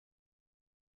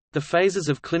The phases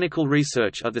of clinical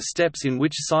research are the steps in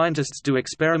which scientists do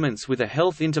experiments with a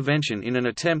health intervention in an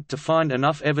attempt to find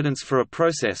enough evidence for a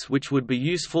process which would be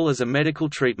useful as a medical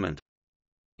treatment.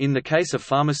 In the case of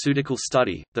pharmaceutical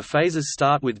study, the phases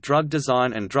start with drug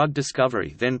design and drug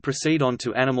discovery, then proceed on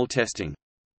to animal testing.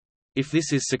 If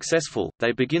this is successful,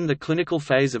 they begin the clinical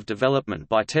phase of development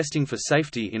by testing for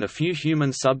safety in a few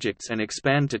human subjects and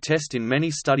expand to test in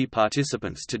many study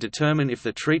participants to determine if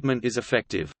the treatment is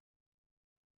effective.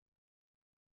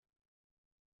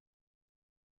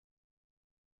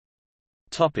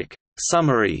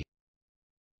 Summary.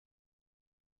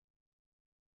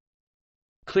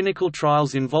 Clinical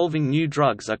trials involving new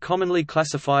drugs are commonly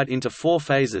classified into 4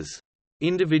 phases.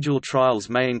 Individual trials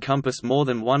may encompass more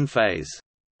than one phase.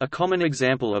 A common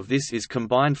example of this is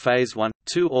combined phase 1,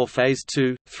 2 or phase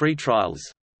 2, 3 trials.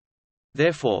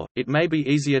 Therefore, it may be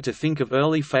easier to think of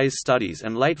early phase studies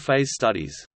and late phase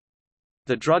studies.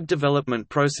 The drug development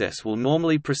process will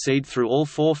normally proceed through all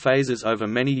 4 phases over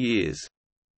many years.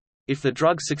 If the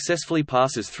drug successfully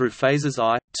passes through phases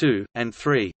I, II, and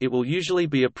III, it will usually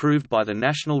be approved by the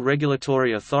National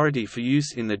Regulatory Authority for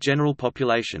use in the general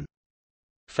population.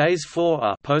 Phase 4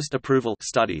 are post-approval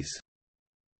studies.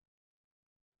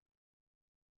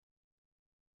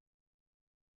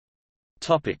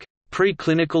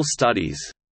 Preclinical studies.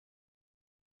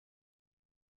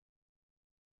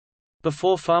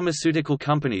 Before pharmaceutical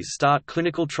companies start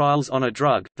clinical trials on a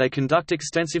drug, they conduct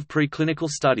extensive preclinical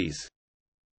studies.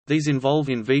 These involve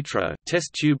in vitro,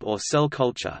 test tube or cell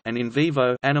culture, and in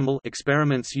vivo animal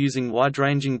experiments using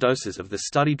wide-ranging doses of the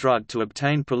study drug to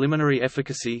obtain preliminary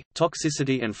efficacy,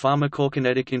 toxicity and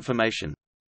pharmacokinetic information.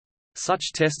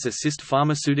 Such tests assist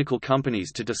pharmaceutical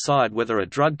companies to decide whether a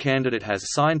drug candidate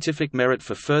has scientific merit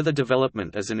for further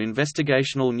development as an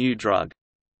investigational new drug.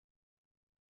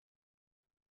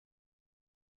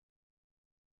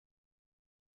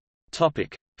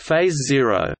 Phase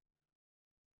 0.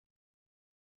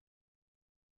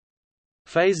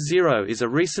 Phase 0 is a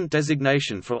recent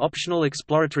designation for optional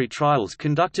exploratory trials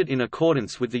conducted in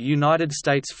accordance with the United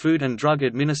States Food and Drug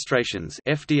Administration's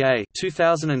 (FDA)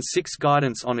 2006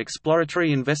 Guidance on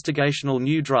Exploratory Investigational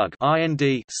New Drug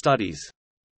 (IND) studies.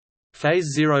 Phase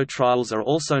 0 trials are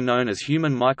also known as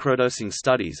human microdosing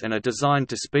studies and are designed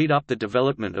to speed up the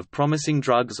development of promising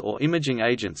drugs or imaging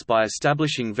agents by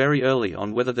establishing very early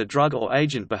on whether the drug or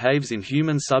agent behaves in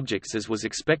human subjects as was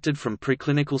expected from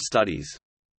preclinical studies.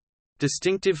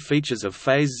 Distinctive features of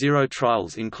Phase 0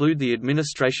 trials include the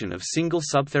administration of single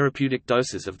subtherapeutic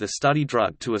doses of the study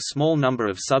drug to a small number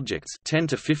of subjects 10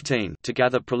 to 15 to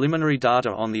gather preliminary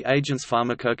data on the agent's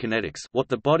pharmacokinetics, what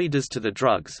the body does to the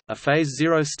drugs. A Phase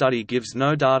 0 study gives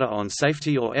no data on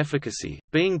safety or efficacy,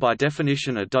 being by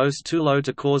definition a dose too low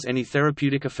to cause any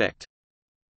therapeutic effect.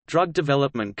 Drug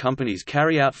development companies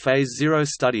carry out Phase 0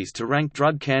 studies to rank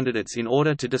drug candidates in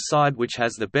order to decide which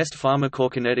has the best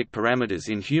pharmacokinetic parameters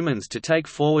in humans to take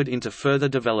forward into further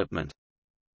development.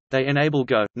 They enable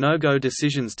go, no-go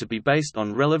decisions to be based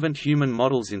on relevant human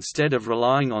models instead of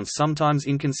relying on sometimes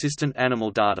inconsistent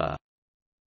animal data.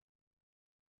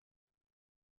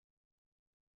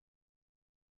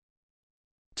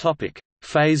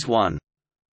 Phase 1.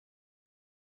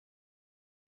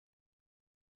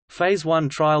 Phase 1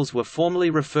 trials were formerly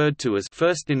referred to as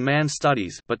first-in-man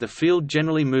studies, but the field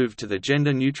generally moved to the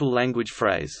gender-neutral language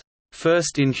phrase,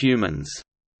 first in humans.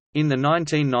 In the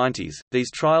 1990s, these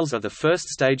trials are the first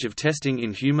stage of testing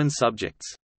in human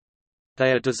subjects.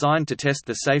 They are designed to test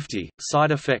the safety,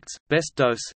 side effects, best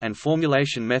dose, and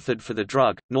formulation method for the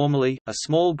drug. Normally, a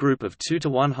small group of 2 to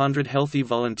 100 healthy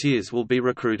volunteers will be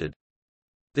recruited.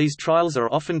 These trials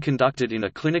are often conducted in a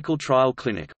clinical trial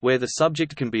clinic, where the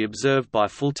subject can be observed by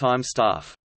full-time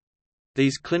staff.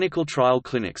 These clinical trial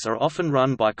clinics are often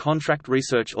run by contract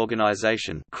research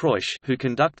organization who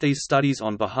conduct these studies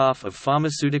on behalf of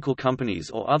pharmaceutical companies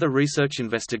or other research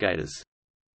investigators.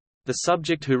 The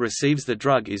subject who receives the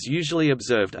drug is usually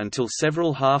observed until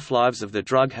several half-lives of the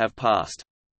drug have passed.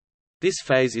 This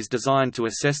phase is designed to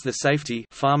assess the safety,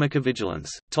 pharmacovigilance,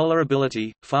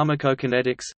 tolerability,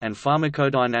 pharmacokinetics, and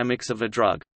pharmacodynamics of a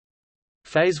drug.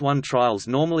 Phase 1 trials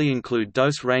normally include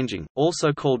dose ranging,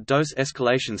 also called dose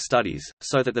escalation studies,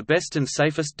 so that the best and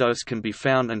safest dose can be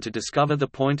found and to discover the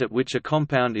point at which a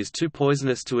compound is too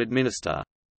poisonous to administer.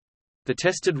 The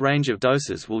tested range of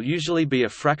doses will usually be a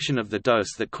fraction of the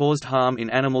dose that caused harm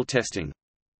in animal testing.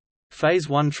 Phase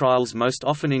 1 trials most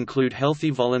often include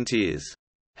healthy volunteers.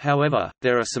 However,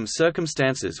 there are some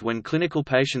circumstances when clinical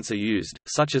patients are used,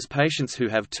 such as patients who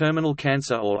have terminal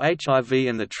cancer or HIV,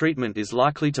 and the treatment is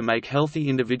likely to make healthy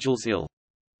individuals ill.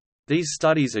 These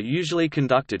studies are usually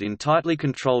conducted in tightly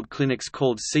controlled clinics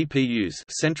called CPUs,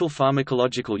 Central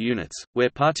Pharmacological Units, where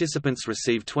participants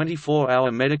receive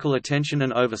 24-hour medical attention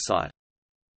and oversight.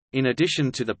 In addition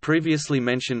to the previously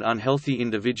mentioned unhealthy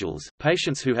individuals,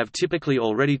 patients who have typically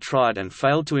already tried and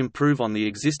failed to improve on the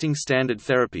existing standard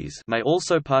therapies may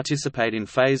also participate in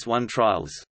Phase 1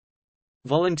 trials.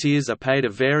 Volunteers are paid a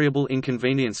variable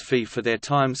inconvenience fee for their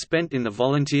time spent in the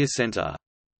volunteer center.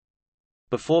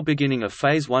 Before beginning a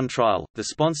Phase 1 trial, the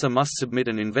sponsor must submit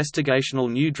an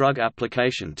investigational new drug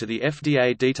application to the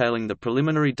FDA detailing the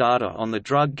preliminary data on the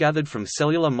drug gathered from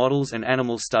cellular models and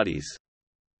animal studies.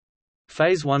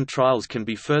 Phase 1 trials can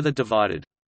be further divided.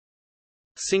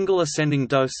 Single ascending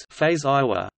dose phase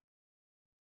Iowa.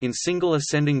 In single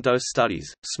ascending dose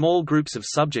studies, small groups of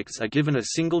subjects are given a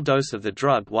single dose of the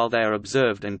drug while they are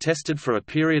observed and tested for a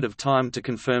period of time to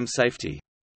confirm safety.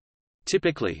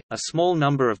 Typically, a small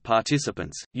number of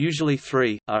participants, usually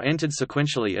 3, are entered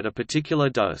sequentially at a particular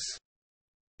dose.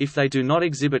 If they do not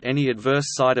exhibit any adverse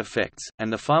side effects,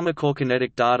 and the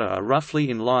pharmacokinetic data are roughly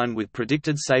in line with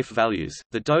predicted safe values,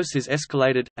 the dose is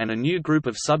escalated, and a new group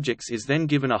of subjects is then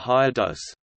given a higher dose.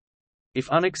 If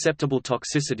unacceptable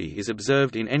toxicity is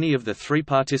observed in any of the 3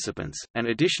 participants, an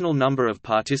additional number of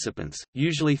participants,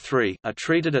 usually 3, are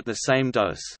treated at the same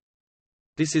dose.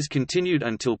 This is continued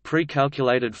until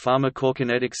pre-calculated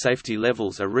pharmacokinetic safety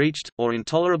levels are reached, or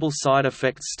intolerable side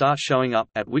effects start showing up,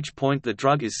 at which point the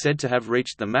drug is said to have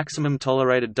reached the maximum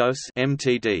tolerated dose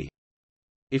 (MTD).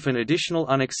 If an additional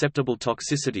unacceptable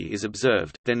toxicity is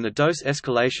observed, then the dose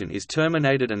escalation is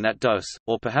terminated and that dose,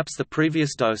 or perhaps the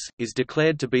previous dose, is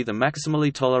declared to be the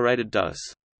maximally tolerated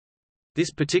dose.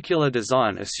 This particular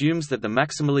design assumes that the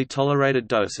maximally tolerated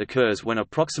dose occurs when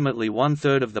approximately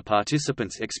 1/3 of the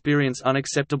participants experience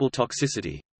unacceptable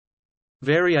toxicity.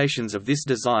 Variations of this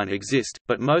design exist,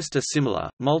 but most are similar.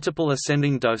 Multiple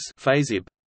ascending dose (phase-IB).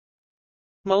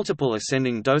 Multiple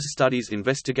ascending dose studies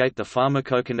investigate the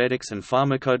pharmacokinetics and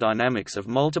pharmacodynamics of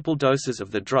multiple doses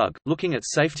of the drug, looking at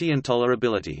safety and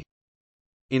tolerability.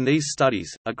 In these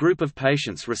studies, a group of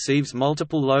patients receives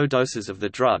multiple low doses of the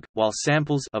drug, while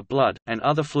samples of blood, and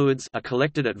other fluids are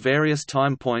collected at various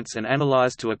time points and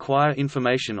analyzed to acquire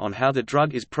information on how the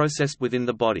drug is processed within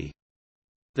the body.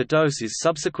 The dose is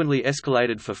subsequently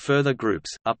escalated for further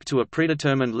groups, up to a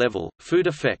predetermined level. Food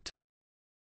effect.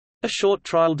 A short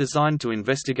trial designed to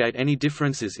investigate any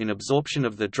differences in absorption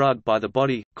of the drug by the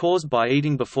body, caused by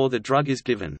eating before the drug is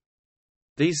given.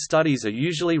 These studies are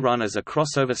usually run as a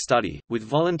crossover study, with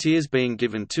volunteers being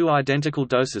given 2 identical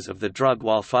doses of the drug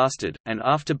while fasted, and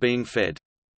after being fed.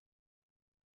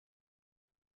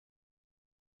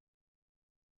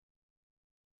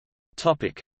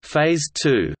 Phase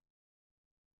 2.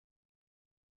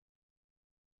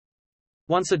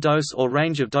 Once a dose or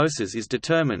range of doses is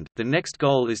determined, the next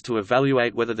goal is to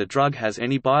evaluate whether the drug has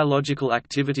any biological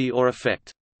activity or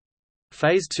effect.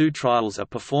 Phase 2 trials are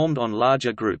performed on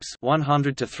larger groups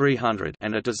 100 to 300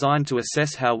 and are designed to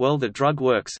assess how well the drug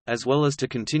works, as well as to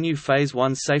continue Phase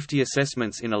 1 safety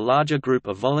assessments in a larger group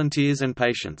of volunteers and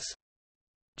patients.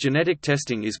 Genetic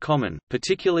testing is common,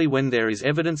 particularly when there is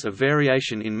evidence of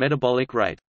variation in metabolic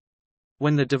rate.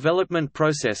 When the development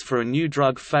process for a new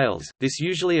drug fails, this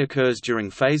usually occurs during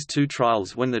Phase 2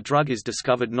 trials when the drug is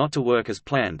discovered not to work as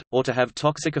planned, or to have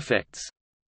toxic effects.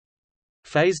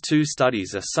 Phase 2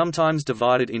 studies are sometimes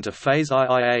divided into Phase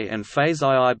IIA and Phase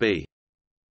IIB.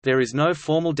 There is no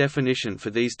formal definition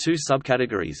for these 2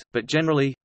 subcategories, but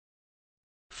generally,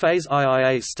 Phase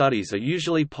IIA studies are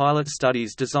usually pilot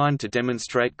studies designed to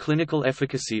demonstrate clinical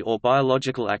efficacy or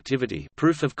biological activity,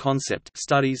 proof of concept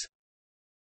studies.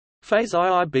 Phase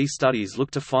IIB studies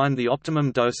look to find the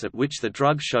optimum dose at which the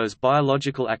drug shows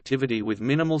biological activity with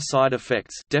minimal side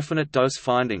effects, definite dose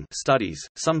finding studies.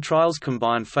 Some trials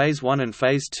combine Phase 1 and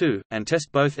Phase 2 and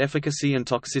test both efficacy and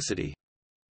toxicity.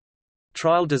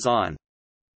 Trial design.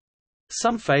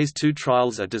 Some Phase 2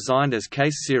 trials are designed as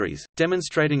case series,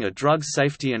 demonstrating a drug's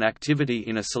safety and activity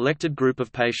in a selected group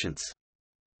of patients.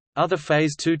 Other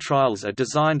Phase 2 trials are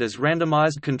designed as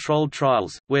randomized controlled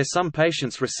trials, where some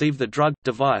patients receive the drug,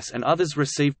 device and others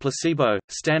receive placebo,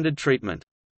 standard treatment.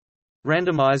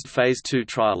 Randomized Phase 2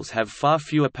 trials have far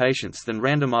fewer patients than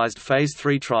randomized Phase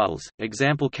 3 trials,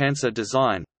 example cancer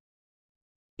design.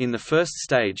 In the first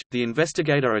stage, the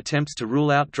investigator attempts to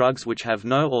rule out drugs which have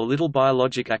no or little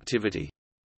biologic activity.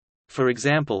 For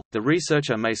example, the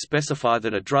researcher may specify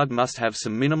that a drug must have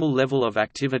some minimal level of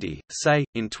activity, say,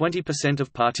 in 20%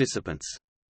 of participants.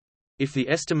 If the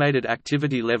estimated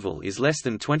activity level is less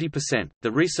than 20%,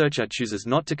 the researcher chooses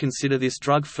not to consider this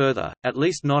drug further, at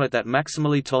least not at that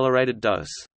maximally tolerated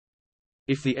dose.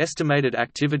 If the estimated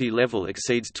activity level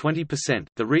exceeds 20%,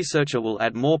 the researcher will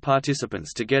add more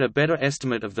participants to get a better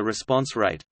estimate of the response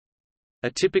rate. A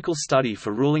typical study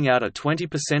for ruling out a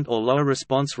 20% or lower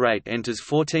response rate enters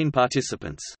 14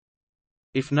 participants.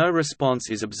 If no response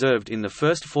is observed in the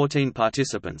first 14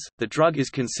 participants, the drug is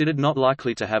considered not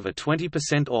likely to have a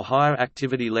 20% or higher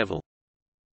activity level.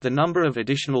 The number of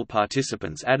additional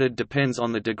participants added depends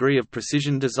on the degree of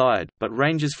precision desired, but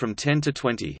ranges from 10 to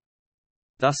 20.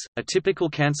 Thus, a typical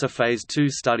cancer phase 2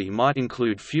 study might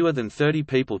include fewer than 30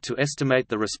 people to estimate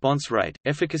the response rate,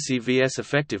 efficacy vs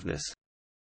effectiveness.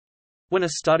 When a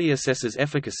study assesses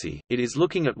efficacy, it is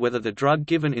looking at whether the drug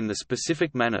given in the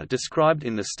specific manner described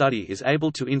in the study is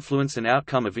able to influence an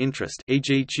outcome of interest,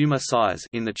 e.g. tumor size,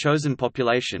 in the chosen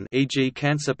population, e.g.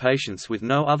 cancer patients with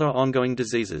no other ongoing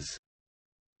diseases.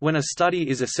 When a study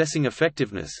is assessing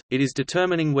effectiveness, it is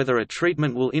determining whether a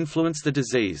treatment will influence the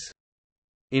disease.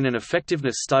 In an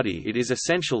effectiveness study, it is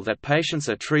essential that patients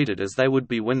are treated as they would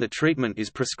be when the treatment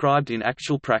is prescribed in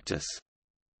actual practice.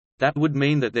 That would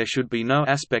mean that there should be no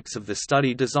aspects of the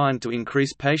study designed to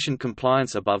increase patient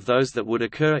compliance above those that would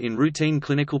occur in routine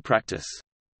clinical practice.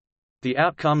 The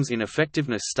outcomes in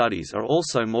effectiveness studies are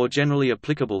also more generally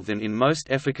applicable than in most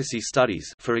efficacy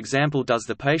studies. For example, does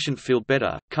the patient feel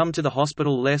better, come to the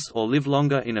hospital less, or live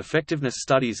longer in effectiveness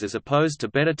studies as opposed to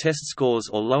better test scores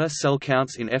or lower cell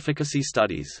counts in efficacy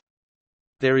studies?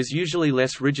 There is usually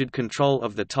less rigid control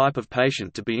of the type of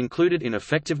patient to be included in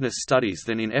effectiveness studies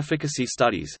than in efficacy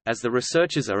studies, as the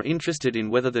researchers are interested in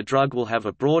whether the drug will have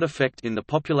a broad effect in the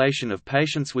population of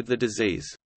patients with the disease.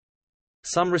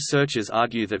 Some researchers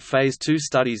argue that Phase 2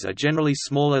 studies are generally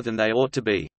smaller than they ought to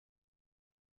be.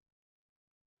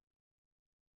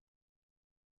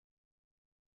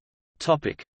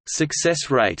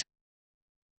 Success rate.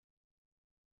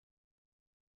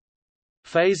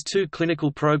 Phase 2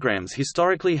 clinical programs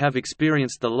historically have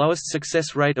experienced the lowest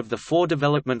success rate of the 4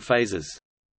 development phases.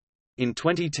 In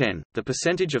 2010, the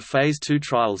percentage of Phase 2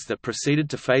 trials that proceeded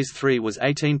to Phase 3 was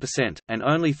 18%, and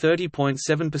only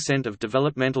 30.7% of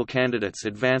developmental candidates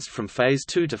advanced from Phase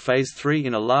 2 to Phase 3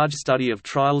 in a large study of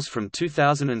trials from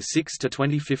 2006 to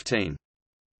 2015.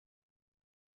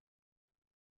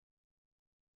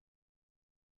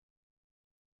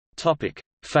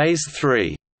 Phase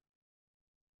 3.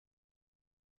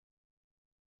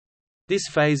 This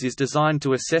phase is designed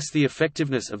to assess the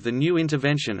effectiveness of the new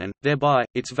intervention and, thereby,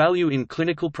 its value in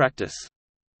clinical practice.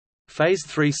 Phase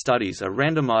 3 studies are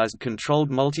randomized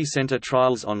controlled multi-center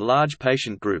trials on large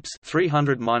patient groups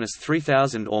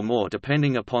 300–3,000 or more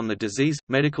depending upon the disease,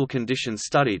 medical condition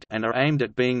studied, and are aimed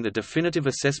at being the definitive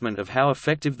assessment of how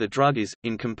effective the drug is,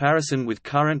 in comparison with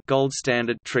current gold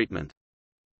standard treatment.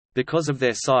 Because of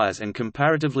their size and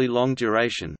comparatively long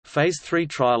duration, Phase 3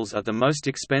 trials are the most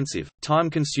expensive,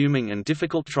 time-consuming and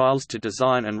difficult trials to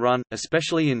design and run,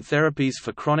 especially in therapies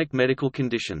for chronic medical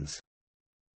conditions.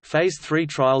 Phase 3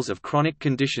 trials of chronic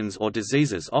conditions or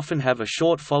diseases often have a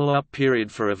short follow-up period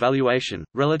for evaluation,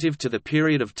 relative to the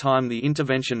period of time the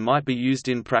intervention might be used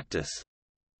in practice.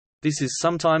 This is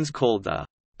sometimes called the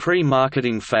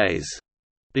pre-marketing phase,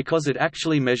 because it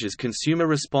actually measures consumer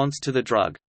response to the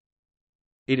drug.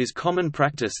 It is common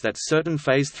practice that certain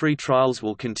Phase 3 trials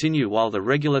will continue while the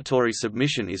regulatory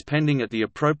submission is pending at the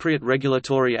appropriate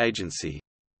regulatory agency.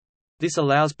 This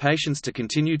allows patients to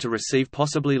continue to receive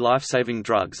possibly life-saving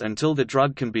drugs until the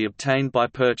drug can be obtained by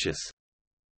purchase.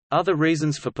 Other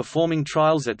reasons for performing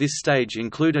trials at this stage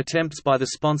include attempts by the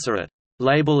sponsor at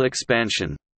label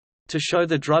expansion to show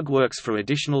the drug works for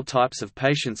additional types of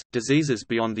patients, diseases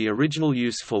beyond the original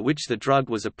use for which the drug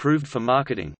was approved for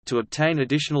marketing, to obtain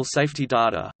additional safety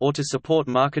data, or to support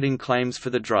marketing claims for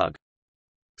the drug.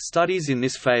 Studies in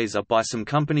this phase are by some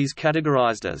companies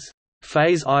categorized as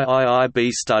Phase IIIB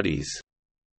studies.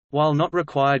 While not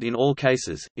required in all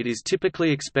cases, it is typically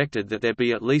expected that there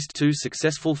be at least 2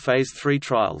 successful Phase 3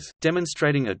 trials,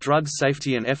 demonstrating a drug's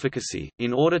safety and efficacy,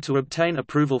 in order to obtain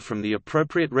approval from the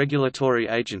appropriate regulatory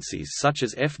agencies such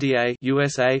as FDA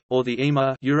USA, or the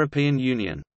EMA European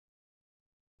Union.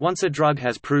 Once a drug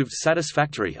has proved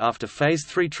satisfactory after Phase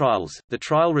 3 trials, the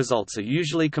trial results are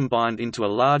usually combined into a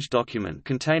large document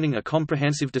containing a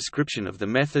comprehensive description of the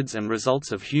methods and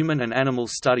results of human and animal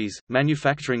studies,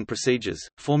 manufacturing procedures,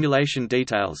 formulation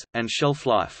details, and shelf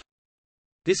life.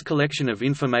 This collection of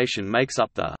information makes up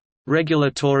the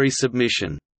regulatory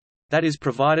submission that is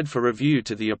provided for review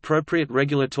to the appropriate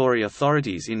regulatory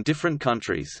authorities in different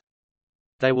countries.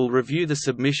 They will review the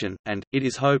submission, and, it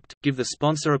is hoped, give the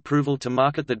sponsor approval to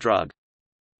market the drug.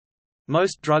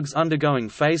 Most drugs undergoing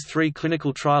Phase 3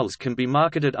 clinical trials can be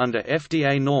marketed under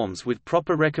FDA norms with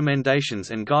proper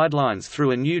recommendations and guidelines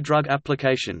through a New Drug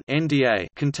Application (NDA)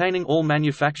 containing all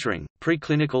manufacturing,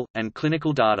 preclinical, and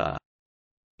clinical data.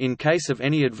 In case of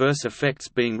any adverse effects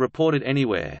being reported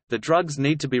anywhere, the drugs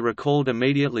need to be recalled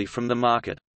immediately from the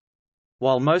market.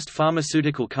 While most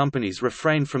pharmaceutical companies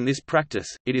refrain from this practice,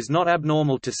 it is not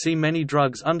abnormal to see many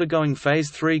drugs undergoing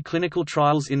Phase 3 clinical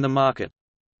trials in the market.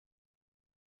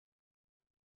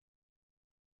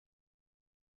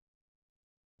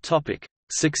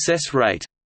 Success rate.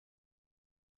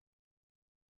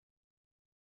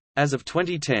 As of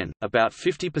 2010, about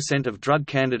 50% of drug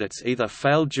candidates either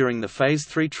failed during the Phase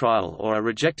 3 trial or are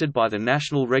rejected by the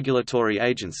National Regulatory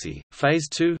Agency. Phase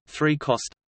 2-3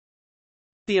 cost.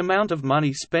 The amount of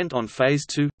money spent on Phase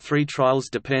 2-3 trials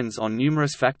depends on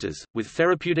numerous factors, with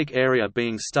therapeutic area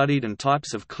being studied and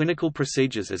types of clinical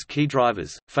procedures as key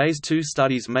drivers. Phase 2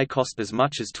 studies may cost as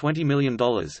much as $20 million,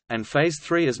 and Phase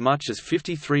 3 as much as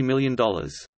 $53 million.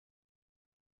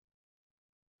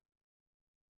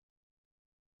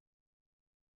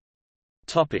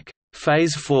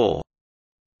 Phase 4.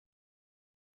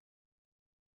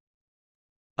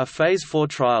 A Phase 4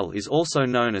 trial is also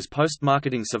known as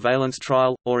post-marketing surveillance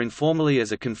trial, or informally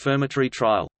as a confirmatory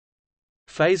trial.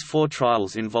 Phase 4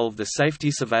 trials involve the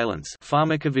safety surveillance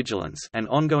pharmacovigilance and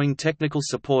ongoing technical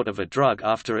support of a drug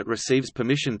after it receives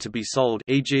permission to be sold,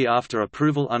 e.g. after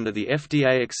approval under the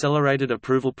FDA Accelerated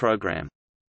Approval Program.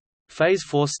 Phase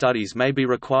 4 studies may be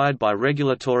required by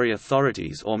regulatory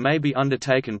authorities or may be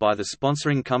undertaken by the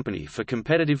sponsoring company for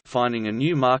competitive finding a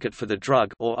new market for the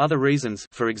drug or other reasons.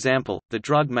 For example, the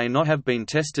drug may not have been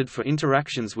tested for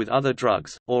interactions with other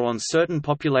drugs, or on certain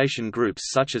population groups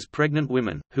such as pregnant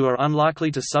women, who are unlikely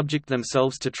to subject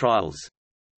themselves to trials.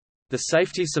 The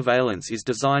safety surveillance is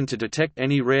designed to detect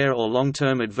any rare or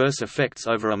long-term adverse effects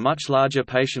over a much larger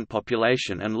patient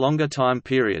population and longer time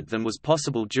period than was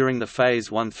possible during the Phase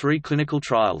 1-3 clinical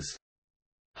trials.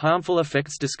 Harmful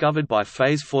effects discovered by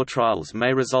Phase 4 trials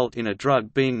may result in a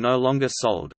drug being no longer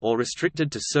sold, or restricted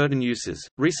to certain uses.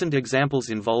 Recent examples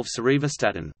involve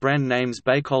cerevastatin, brand names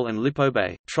Baycol and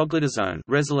Lipobay, troglitazone,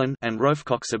 Resolin, and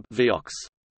rofecoxib, Vioxx.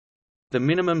 The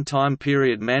minimum time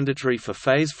period mandatory for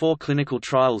Phase 4 clinical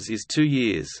trials is 2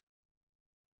 years.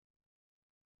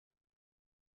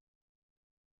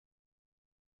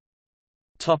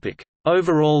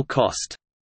 Overall cost.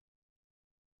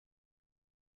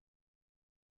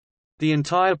 The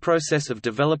entire process of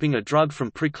developing a drug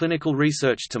from preclinical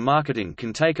research to marketing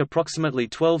can take approximately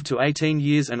 12 to 18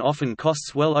 years and often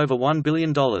costs well over $1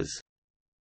 billion.